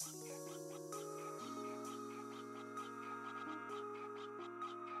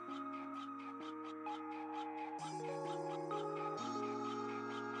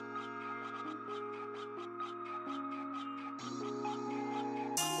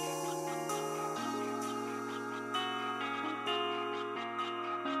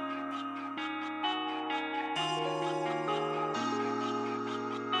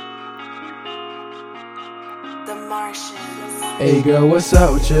Hey girl, what's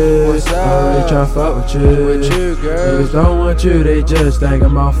up with you? What's up? Already tryna fuck with you. With you, girl. Niggas don't want you, they just think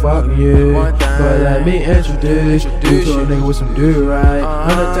I'm all fucking you. But let me introduce you to a nigga with some do-right.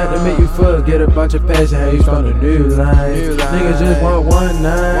 I'm the type to make you forget about your past and how you start a new life. Niggas just want one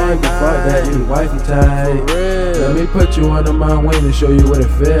night, but fuck that, you wifey tight. Let me put you under my wing and show you what it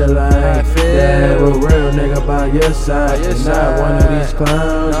feel like. Yeah, have a real nigga by your side, and not one of these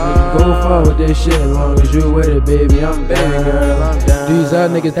clowns. We can go forward this shit as long as you with it, baby. I'm down, girl. These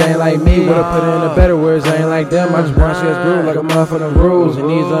other niggas ain't like me. Would've put in the better words, I ain't like them. I just wanna see us groove like a motherfucking rules. And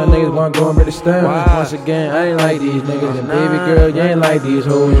these other niggas wanna go and break the stem. Once again, I ain't like these niggas. And baby girl, you ain't like these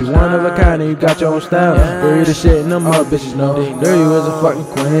hoes. You one of a kind and you got your own style. Girl, you the shit and them other bitches know. Girl, you is a fucking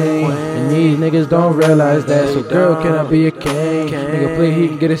queen. And these niggas don't realize that. So girl, can I be a king? Nigga, please, he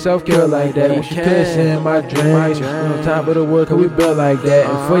can get himself killed like that. Wish you could sit in my dreams. On top of the wood, cause we built like that.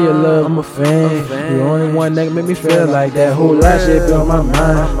 And for your love, I'm a fan. You the only one that can make me feel like that. Whole lot of shit be on my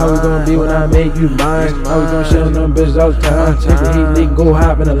mind. How we gonna be when I make you mine? How we gonna shit on them bitches all the time? Take the heat, they can go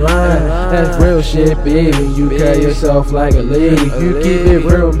hop in the line. That's real shit, baby. You carry yourself like a lady. You keep it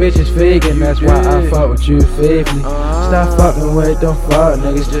real, bitches faking. That's why I fuck with you faithfully. Stop fucking with them fuck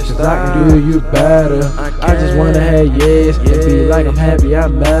niggas, just I can do you better. I just wanna have yes, and be like I'm happy I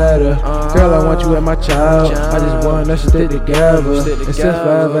matter. Girl, I want you as my child. I just want us to stick together. And since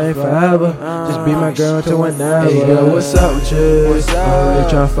forever ain't forever, just be my girl until whenever. Hey girl, what's up with you? Already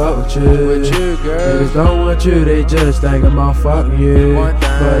tryna fuck with you. Niggas don't want you, they just think I'm all fucking you.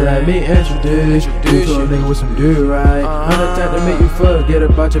 But let me introduce you to a nigga with some do-right. I'm the type to make you forget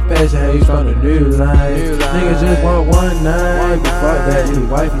about your past and how you start a new life. Niggas just want one night, but fuck that, you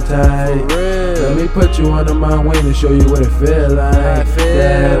wifey tight. Let me put you under my wing and show you what it feel like.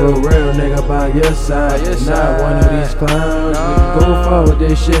 Yeah, have a real nigga by your side, and not one of these clowns. We can go forward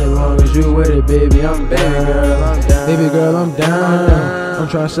this shit as long as you with it, baby. I'm down, girl. Baby girl, I'm down. I'm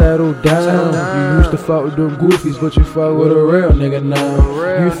tryna settle down. You used to fuck with them goofies, but you fuck with a real nigga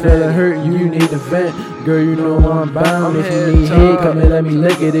now. You feelin' hurt, you need to vent. Girl, you know I'm bound. If you need heat, come and let me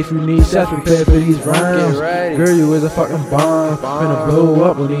lick it. If you need sex, prepare for these rounds. Girl, you is a fucking bomb. Finna blow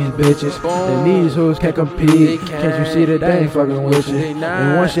up with these bitches. And these hoes can't compete. Can't you see that they ain't fucking with you?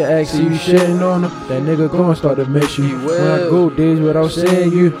 And once you ask, you shitting on them, that nigga gon' start to miss you. When I go days without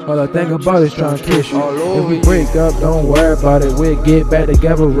seeing you, all I think about is trying to kiss you. If we break up, don't worry about it. We'll get back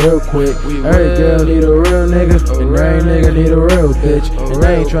together real quick. Every girl need a real nigga, and every nigga need a real bitch. And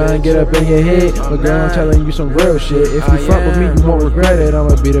I ain't trying to get up in your head, but girl, I'm telling you some real shit. If you fuck with me, you won't regret it.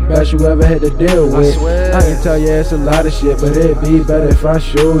 I'ma be the best you ever had to deal with. I can tell you it's a lot of shit, but it'd be better if I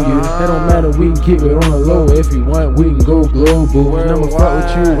show you. It don't matter, we can keep it on the low. If you want, we can go global. And I'ma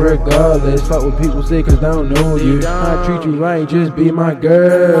fuck with you regardless. Fuck what people say, cause they don't know you. I treat you right, just be my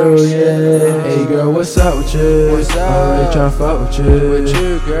girl, yeah. Hey girl, what's up with you? Already tryna fuck with you.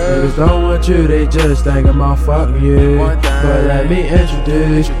 Niggas don't want you, they just think I'm all fucking you. But let me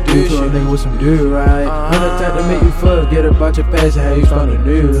introduce you to a nigga with some do-right. I'm the type to make you forget about your past and how you start a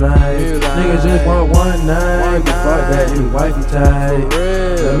new life. Niggas just want one night, but fuck that, you wifey tight.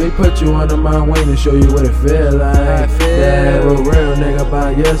 Let me put you under my wing and show you what it feel like. Yeah, have a real nigga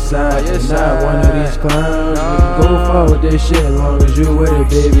by your side, and not one of these clowns. We can go forward this shit as long as you with it,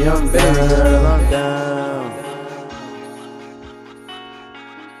 baby. I'm down, girl. I'm down.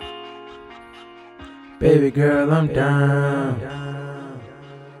 Baby girl, I'm down.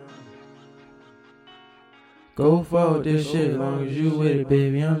 Go forward this shit as long as you with it,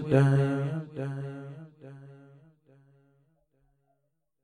 baby. I'm down.